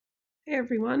Hey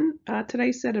everyone,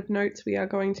 today's set of notes we are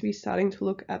going to be starting to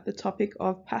look at the topic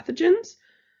of pathogens.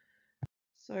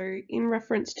 So in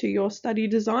reference to your study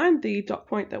design, the dot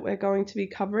point that we're going to be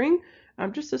covering,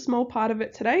 just a small part of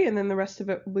it today and then the rest of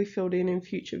it will be filled in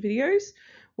future videos.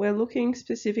 We're looking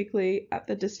specifically at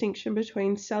the distinction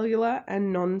between cellular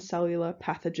and non-cellular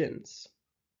pathogens.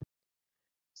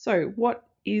 So what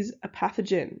is a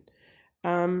pathogen?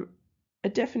 A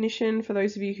definition for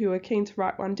those of you who are keen to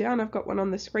write one down, I've got one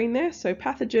on the screen there. So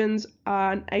pathogens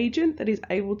are an agent that is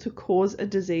able to cause a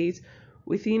disease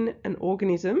within an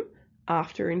organism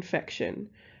after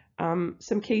infection.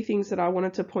 Some key things that I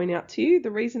wanted to point out to you. The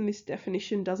reason this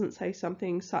definition doesn't say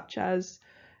something such as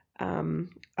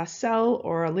a cell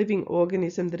or a living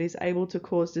organism that is able to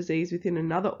cause disease within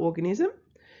another organism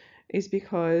is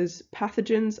because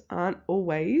pathogens aren't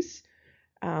always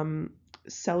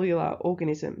cellular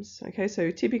organisms. Okay, so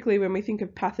typically when we think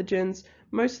of pathogens,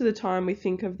 most of the time we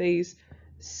think of these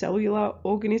cellular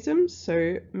organisms,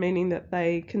 so meaning that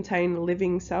they contain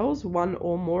living cells, one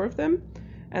or more of them.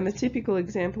 And the typical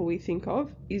example we think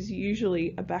of is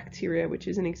usually a bacteria, which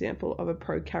is an example of a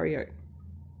prokaryote.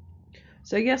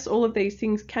 So yes, all of these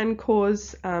things can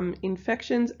cause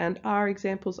infections and are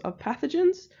examples of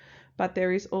pathogens, but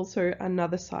there is also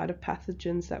another side of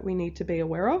pathogens that we need to be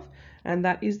aware of, and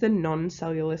that is the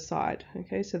non-cellular side.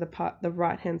 Okay, so the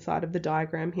right-hand side of the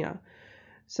diagram here.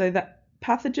 So that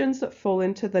pathogens that fall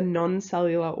into the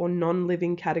non-cellular or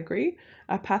non-living category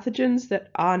are pathogens that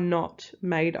are not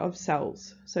made of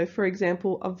cells. So for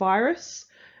example, a virus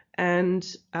and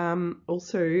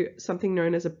also something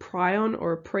known as a prion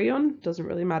or a prion, doesn't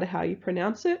really matter how you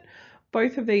pronounce it.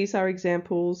 Both of these are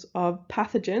examples of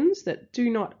pathogens that do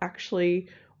not actually,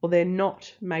 or they're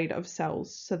not made of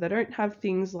cells. So they don't have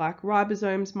things like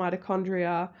ribosomes,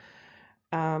 mitochondria,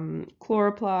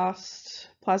 chloroplast,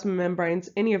 plasma membranes,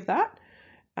 any of that.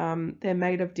 They're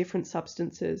made of different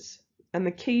substances. And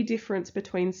the key difference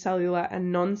between cellular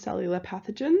and non-cellular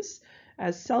pathogens,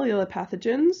 as cellular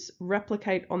pathogens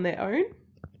replicate on their own.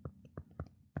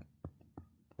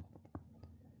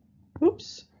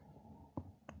 Oops.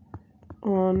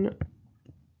 On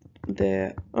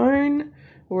their own,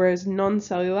 whereas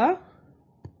non-cellular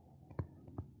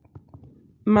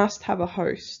must have a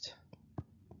host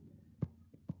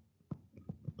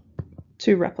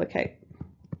to replicate.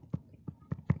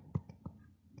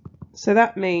 So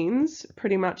that means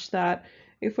pretty much that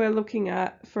if we're looking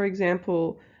at, for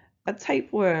example, a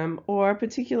tapeworm or a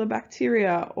particular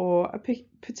bacteria or a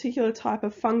particular type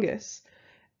of fungus,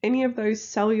 any of those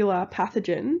cellular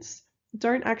pathogens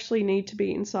don't actually need to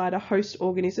be inside a host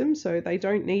organism, so they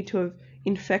don't need to have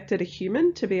infected a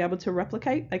human to be able to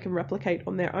replicate. They can replicate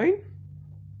on their own,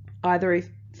 either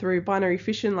through binary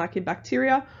fission like in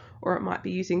bacteria, or it might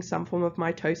be using some form of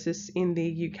mitosis in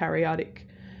the eukaryotic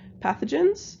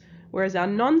pathogens. Whereas our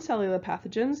non-cellular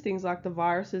pathogens, things like the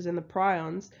viruses and the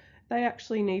prions, they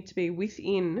actually need to be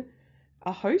within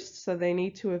a host, so they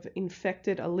need to have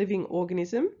infected a living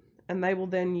organism, and they will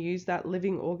then use that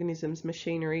living organism's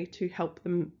machinery to help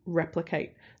them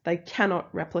replicate. They cannot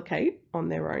replicate on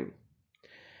their own.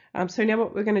 So now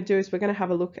what we're going to do is we're going to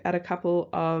have a look at a couple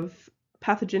of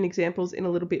pathogen examples in a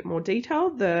little bit more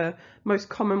detail, the most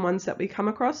common ones that we come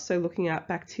across, so looking at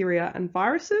bacteria and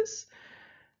viruses.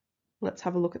 Let's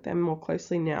have a look at them more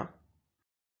closely now.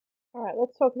 All right,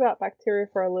 let's talk about bacteria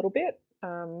for a little bit.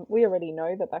 We already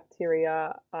know that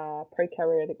bacteria are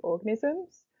prokaryotic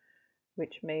organisms,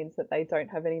 which means that they don't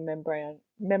have any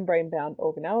membrane-bound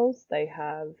organelles. They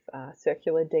have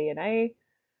circular DNA.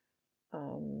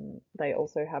 They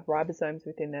also have ribosomes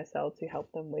within their cell to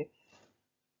help them with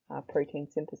protein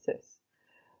synthesis.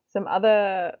 Some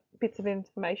other bits of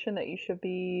information that you should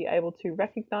be able to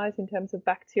recognize in terms of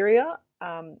bacteria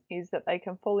is that they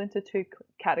can fall into two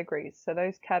categories. So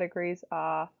those categories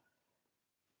are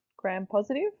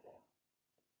gram-positive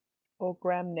or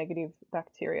gram-negative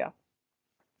bacteria.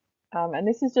 And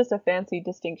this is just a fancy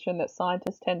distinction that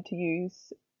scientists tend to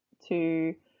use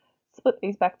to split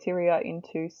these bacteria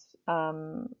into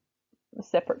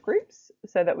separate groups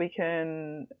so that we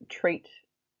can treat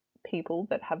people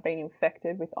that have been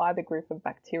infected with either group of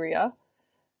bacteria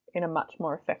in a much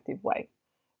more effective way.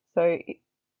 So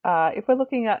if we're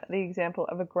looking at the example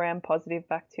of a gram-positive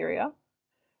bacteria,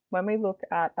 when we look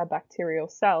at a bacterial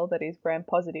cell that is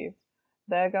gram-positive,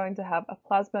 they're going to have a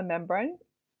plasma membrane,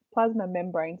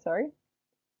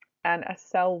 and a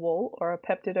cell wall or a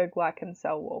peptidoglycan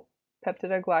cell wall.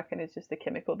 Peptidoglycan is just a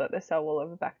chemical that the cell wall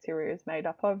of a bacteria is made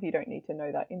up of. You don't need to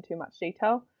know that in too much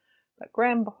detail. But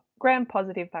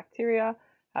gram-positive bacteria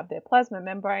have their plasma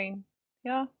membrane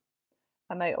here,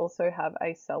 and they also have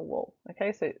a cell wall.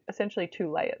 Okay, so essentially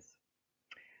two layers.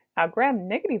 Our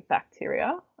gram-negative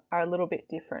bacteria are a little bit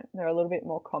different. They're a little bit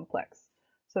more complex.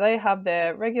 So they have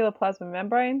their regular plasma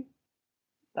membrane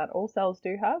that all cells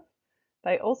do have.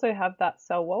 They also have that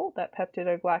cell wall, that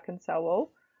peptidoglycan cell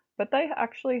wall, but they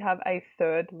actually have a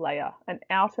third layer, an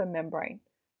outer membrane,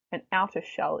 an outer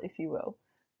shell, if you will,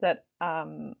 that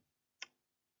I'm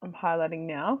highlighting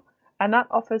now, and that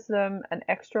offers them an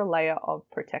extra layer of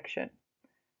protection.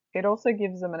 It also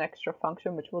gives them an extra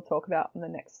function, which we'll talk about in the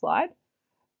next slide.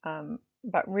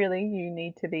 But really, you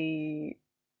need to be,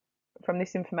 from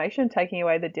this information, taking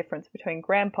away the difference between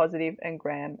gram-positive and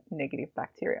gram-negative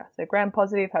bacteria. So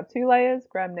gram-positive have 2 layers,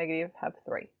 gram-negative have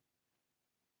 3.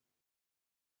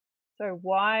 So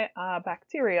why are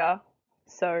bacteria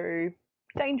so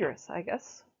dangerous, I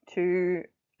guess, to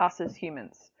us as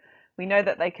humans? We know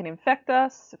that they can infect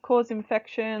us, cause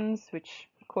infections, which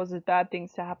causes bad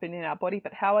things to happen in our body,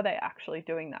 but how are they actually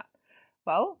doing that?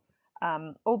 Well,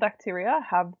 all bacteria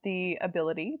have the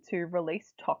ability to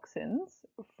release toxins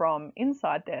from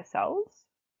inside their cells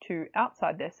to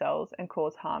outside their cells and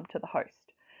cause harm to the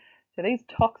host. So these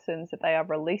toxins that they are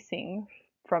releasing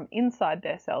from inside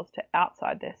their cells to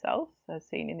outside their cells, as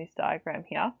seen in this diagram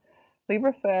here, we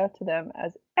refer to them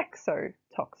as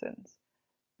exotoxins,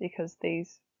 because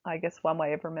these, I guess one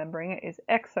way of remembering it is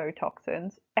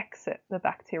exotoxins exit the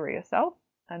bacteria cell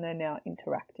and they're now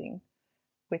interacting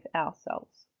with our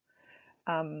cells.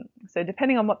 So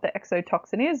depending on what the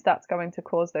exotoxin is, that's going to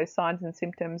cause those signs and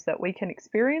symptoms that we can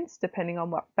experience depending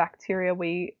on what bacteria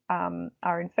we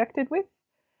are infected with.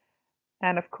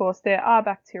 And of course, there are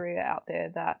bacteria out there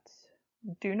that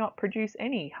do not produce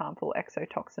any harmful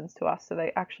exotoxins to us, so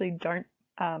they actually don't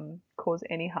cause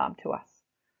any harm to us.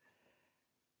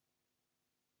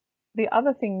 The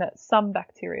other thing that some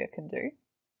bacteria can do,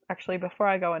 actually before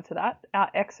I go into that,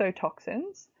 our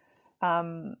exotoxins,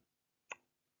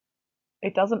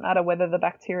 it doesn't matter whether the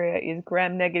bacteria is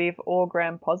gram-negative or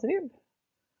gram-positive.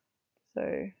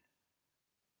 So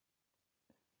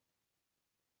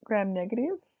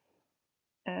gram-negative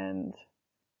and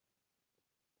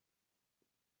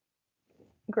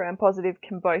gram-positive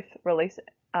can both release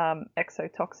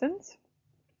exotoxins.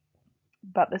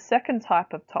 But the second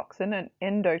type of toxin, an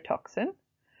endotoxin,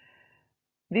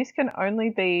 this can only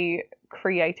be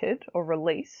created or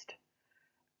released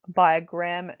by a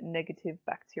gram-negative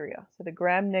bacteria. So the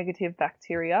gram-negative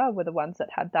bacteria were the ones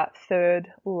that had that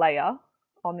third layer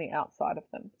on the outside of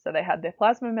them. So they had their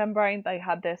plasma membrane, they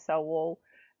had their cell wall,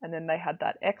 and then they had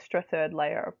that extra third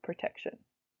layer of protection.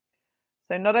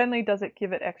 So not only does it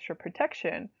give it extra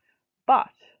protection, but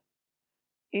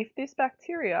if this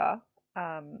bacteria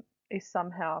is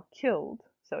somehow killed,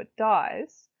 so it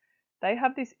dies, they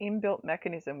have this inbuilt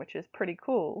mechanism, which is pretty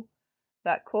cool,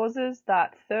 that causes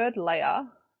that third layer,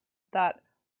 that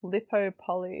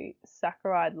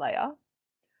lipopolysaccharide layer,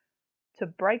 to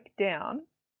break down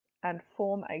and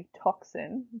form a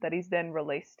toxin that is then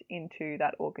released into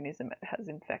that organism it has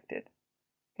infected.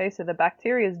 Okay, so the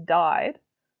bacteria's died,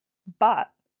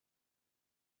 but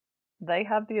they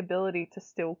have the ability to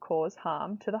still cause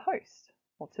harm to the host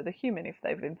or to the human if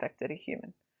they've infected a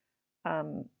human.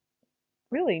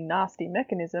 Really nasty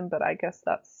mechanism, but I guess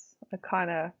that's a kind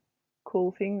of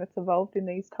cool thing that's evolved in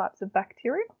these types of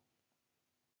bacteria.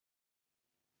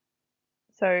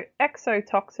 So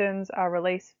exotoxins are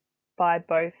released by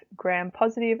both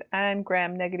gram-positive and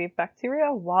gram-negative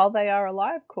bacteria while they are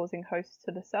alive, causing hosts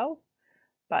to the cell.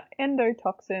 But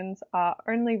endotoxins are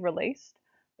only released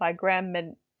by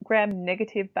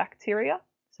gram-negative bacteria,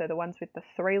 so the ones with the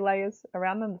 3 layers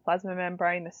around them, the plasma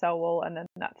membrane, the cell wall, and then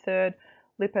that third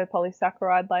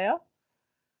lipopolysaccharide layer.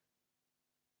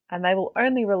 And they will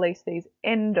only release these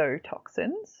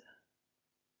endotoxins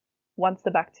once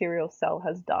the bacterial cell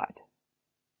has died.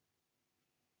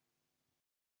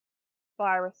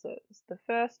 Viruses, the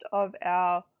first of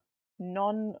our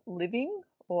non-living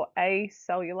or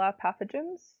acellular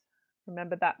pathogens.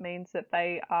 Remember, that means that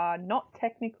they are not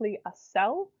technically a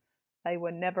cell. They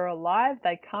were never alive.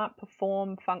 They can't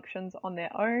perform functions on their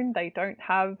own. They don't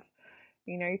have,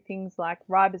 things like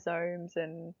ribosomes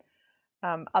and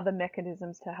other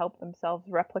mechanisms to help themselves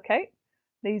replicate.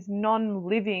 These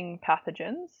non-living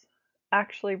pathogens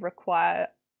actually require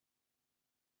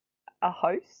a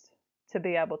host to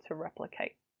be able to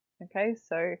replicate. Okay,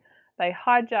 so they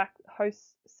hijack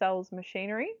host cells'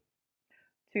 machinery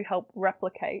to help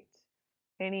replicate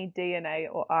any DNA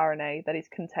or RNA that is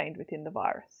contained within the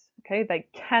virus. Okay, they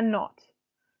cannot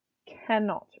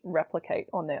replicate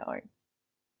on their own.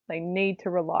 They need to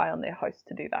rely on their host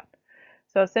to do that.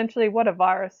 So essentially what a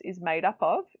virus is made up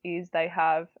of is they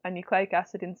have a nucleic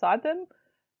acid inside them,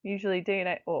 usually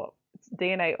DNA or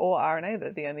RNA,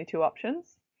 they're the only 2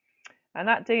 options. And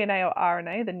that DNA or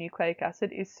RNA, the nucleic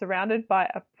acid, is surrounded by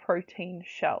a protein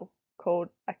shell called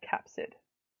a capsid.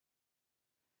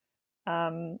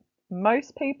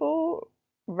 Most people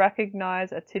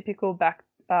recognize a typical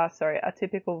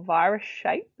virus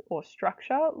shape or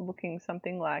structure, looking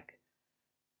something like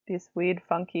this weird,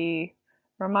 funky,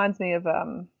 reminds me of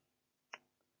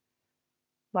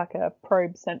like a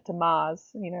probe sent to Mars,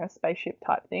 you know, a spaceship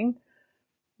type thing.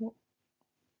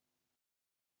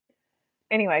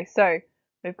 Anyway, so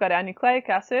we've got our nucleic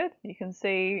acid. You can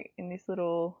see in this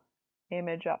little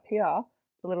image up here,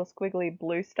 the little squiggly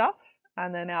blue stuff,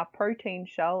 and then our protein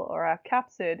shell or our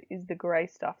capsid is the grey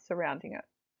stuff surrounding it.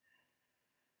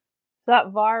 So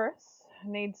that virus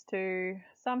needs to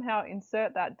somehow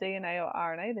insert that DNA or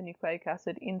RNA, the nucleic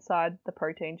acid, inside the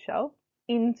protein shell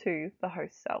into the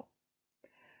host cell.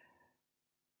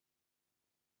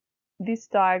 This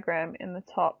diagram in the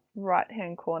top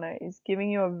right-hand corner is giving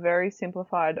you a very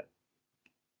simplified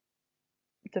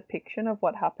depiction of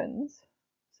what happens.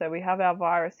 So we have our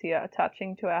virus here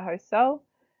attaching to our host cell.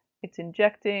 It's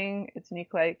injecting its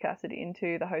nucleic acid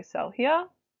into the host cell here.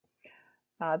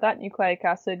 That nucleic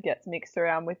acid gets mixed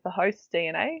around with the host's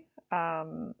DNA,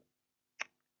 and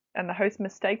the host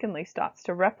mistakenly starts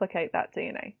to replicate that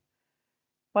DNA.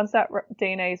 Once that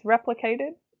DNA is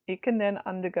replicated, it can then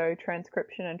undergo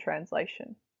transcription and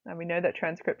translation. And we know that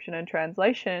transcription and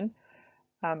translation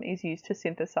is used to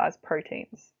synthesize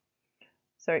proteins.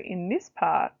 So in this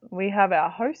part, we have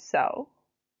our host cell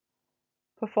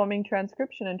performing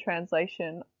transcription and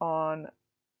translation on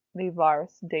the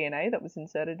virus DNA that was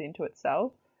inserted into its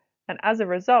cell. And as a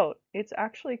result, it's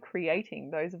actually creating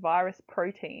those virus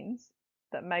proteins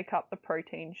that make up the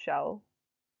protein shell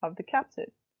of the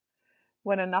capsid.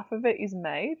 When enough of it is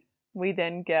made, we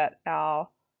then get our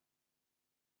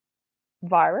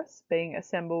virus being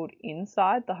assembled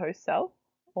inside the host cell,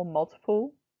 or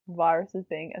multiple viruses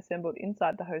being assembled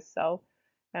inside the host cell.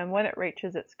 And when it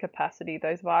reaches its capacity,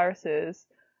 those viruses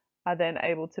are then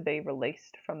able to be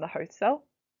released from the host cell.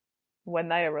 When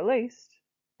they are released,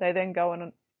 they then go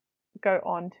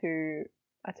on to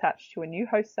attach to a new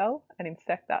host cell and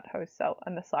infect that host cell,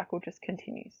 and the cycle just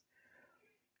continues.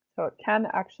 So it can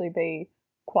actually be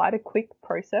quite a quick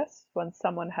process when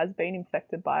someone has been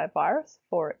infected by a virus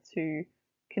for it to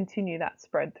continue that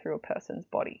spread through a person's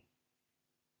body.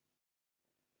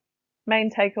 Main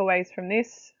takeaways from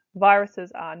this: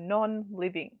 viruses are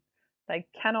non-living. They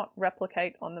cannot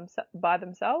replicate by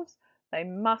themselves. They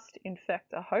must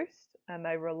infect a host, and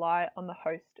they rely on the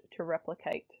host to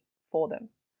replicate for them.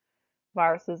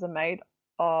 Viruses are made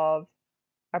of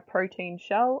a protein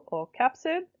shell or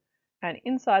capsid, and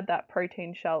inside that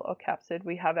protein shell or capsid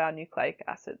we have our nucleic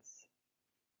acids.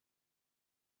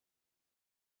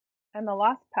 And the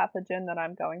last pathogen that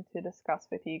I'm going to discuss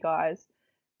with you guys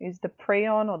is the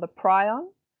prion or the prion,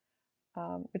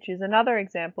 which is another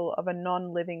example of a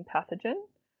non-living pathogen.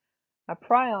 A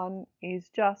prion is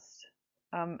just,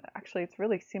 actually it's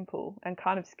really simple and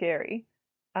kind of scary,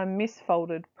 a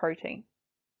misfolded protein.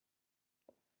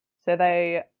 So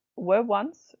they were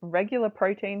once regular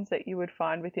proteins that you would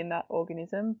find within that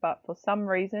organism, but for some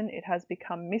reason it has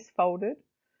become misfolded,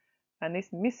 and this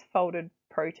misfolded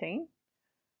protein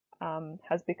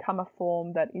has become a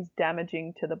form that is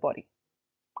damaging to the body.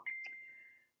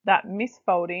 That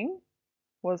misfolding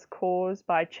was caused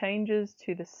by changes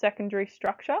to the secondary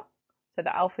structure, so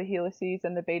the alpha helices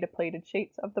and the beta pleated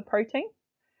sheets of the protein,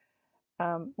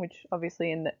 which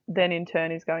obviously then in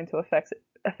turn is going to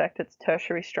affect its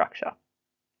tertiary structure.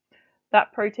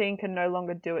 That protein can no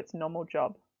longer do its normal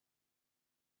job,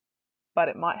 but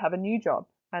it might have a new job,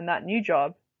 and that new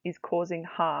job is causing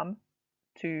harm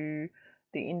to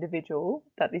the individual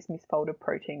that this misfolded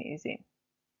protein is in.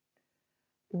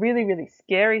 The really, really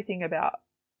scary thing about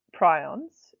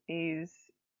prions is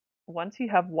once you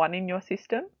have one in your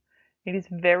system, it is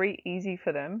very easy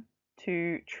for them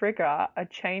to trigger a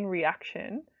chain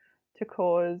reaction to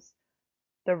cause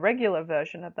the regular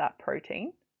version of that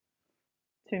protein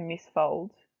to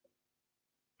misfold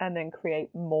and then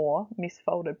create more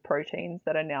misfolded proteins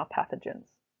that are now pathogens.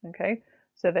 Okay,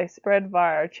 so they spread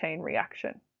via a chain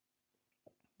reaction.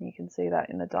 You can see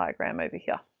that in the diagram over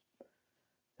here.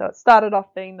 So it started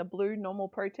off being the blue normal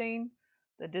protein.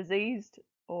 The diseased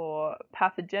or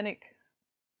pathogenic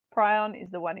prion is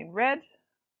the one in red.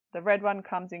 The red one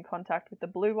comes in contact with the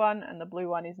blue one, and the blue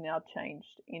one is now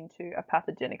changed into a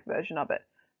pathogenic version of it.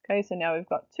 Okay, so now we've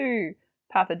got two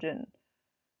pathogen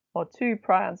or two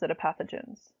prions that are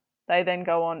pathogens. They then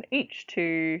go on each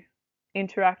to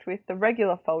interact with the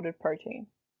regular folded protein,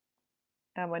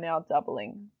 and we're now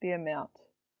doubling the amount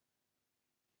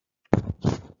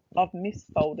of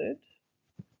misfolded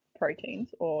proteins,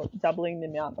 or doubling the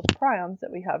amount of prions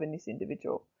that we have in this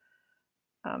individual.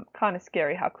 Kind of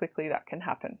scary how quickly that can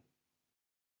happen.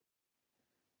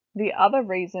 The other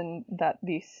reason that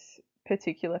this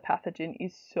particular pathogen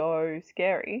is so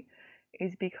scary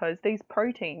is because these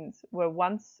proteins were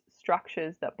once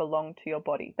structures that belonged to your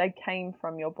body. They came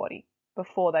from your body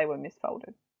before they were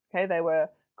misfolded. Okay, they were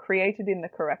created in the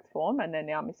correct form and they're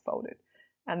now misfolded.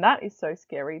 And that is so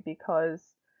scary because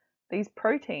these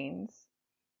proteins,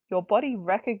 your body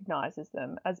recognizes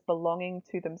them as belonging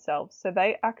to themselves. So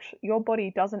your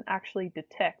body doesn't actually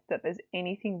detect that there's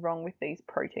anything wrong with these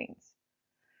proteins.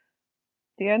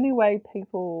 The only way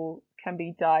people can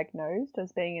be diagnosed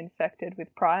as being infected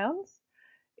with prions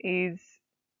is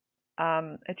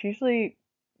it's usually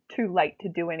too late to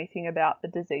do anything about the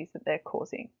disease that they're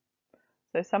causing.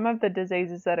 So some of the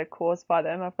diseases that are caused by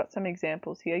them, I've got some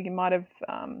examples here. You might have,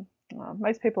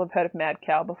 most people have heard of mad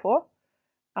cow before.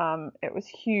 It was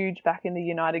huge back in the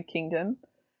United Kingdom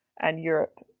and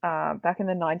Europe back in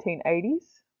the 1980s.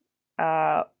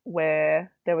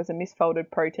 Where there was a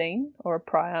misfolded protein or a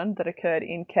prion that occurred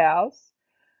in cows.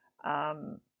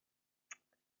 And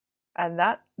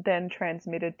that then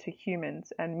transmitted to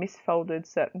humans and misfolded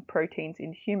certain proteins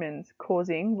in humans,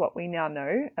 causing what we now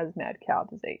know as mad cow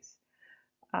disease.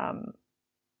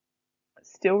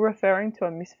 Still referring to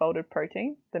a misfolded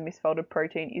protein. The misfolded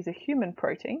protein is a human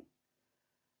protein.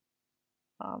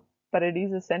 But it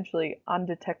is essentially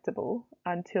undetectable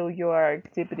until you are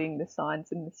exhibiting the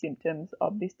signs and the symptoms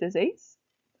of this disease.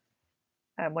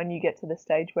 And when you get to the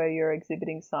stage where you're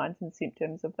exhibiting signs and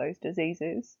symptoms of those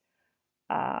diseases,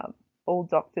 all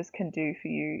doctors can do for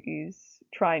you is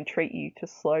try and treat you to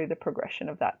slow the progression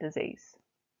of that disease.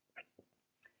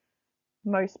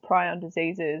 Most prion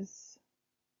diseases,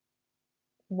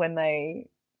 when they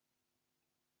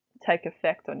take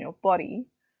effect on your body,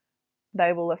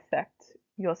 they will affect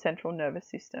your central nervous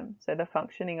system. So the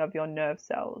functioning of your nerve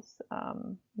cells,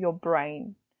 your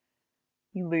brain.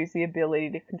 You lose the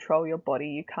ability to control your body.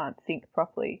 You can't think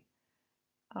properly.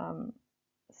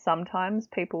 Sometimes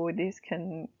people with this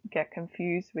can get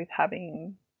confused with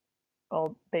having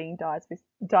or being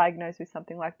diagnosed with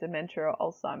something like dementia or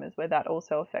Alzheimer's, where that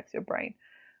also affects your brain.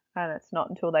 And it's not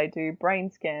until they do brain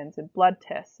scans and blood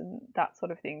tests and that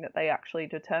sort of thing that they actually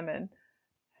determine,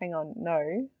 hang on,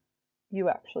 no, you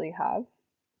actually have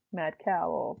mad cow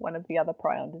or one of the other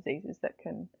prion diseases that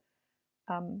can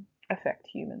affect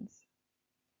humans.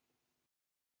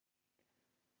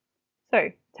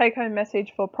 So, take-home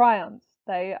message for prions.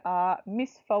 They are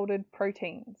misfolded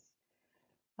proteins.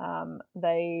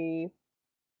 They,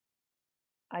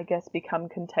 I guess, become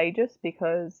contagious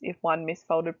because if one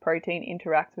misfolded protein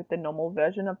interacts with the normal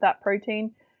version of that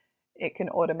protein, it can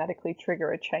automatically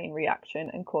trigger a chain reaction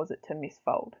and cause it to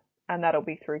misfold. And that'll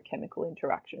be through chemical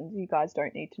interactions. You guys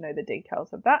don't need to know the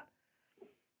details of that.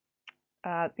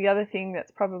 The other thing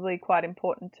that's probably quite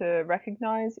important to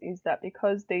recognize is that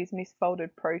because these misfolded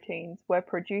proteins were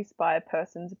produced by a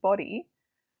person's body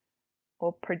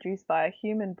or produced by a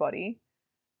human body,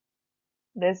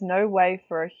 there's no way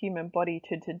for a human body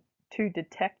to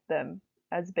detect them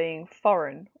as being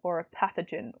foreign or a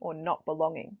pathogen or not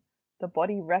belonging. The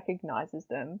body recognizes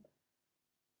them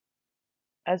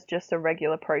as just a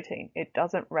regular protein. It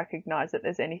doesn't recognize that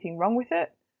there's anything wrong with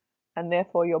it, and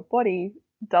therefore your body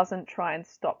doesn't try and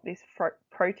stop this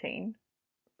protein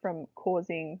from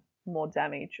causing more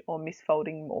damage or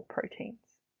misfolding more proteins.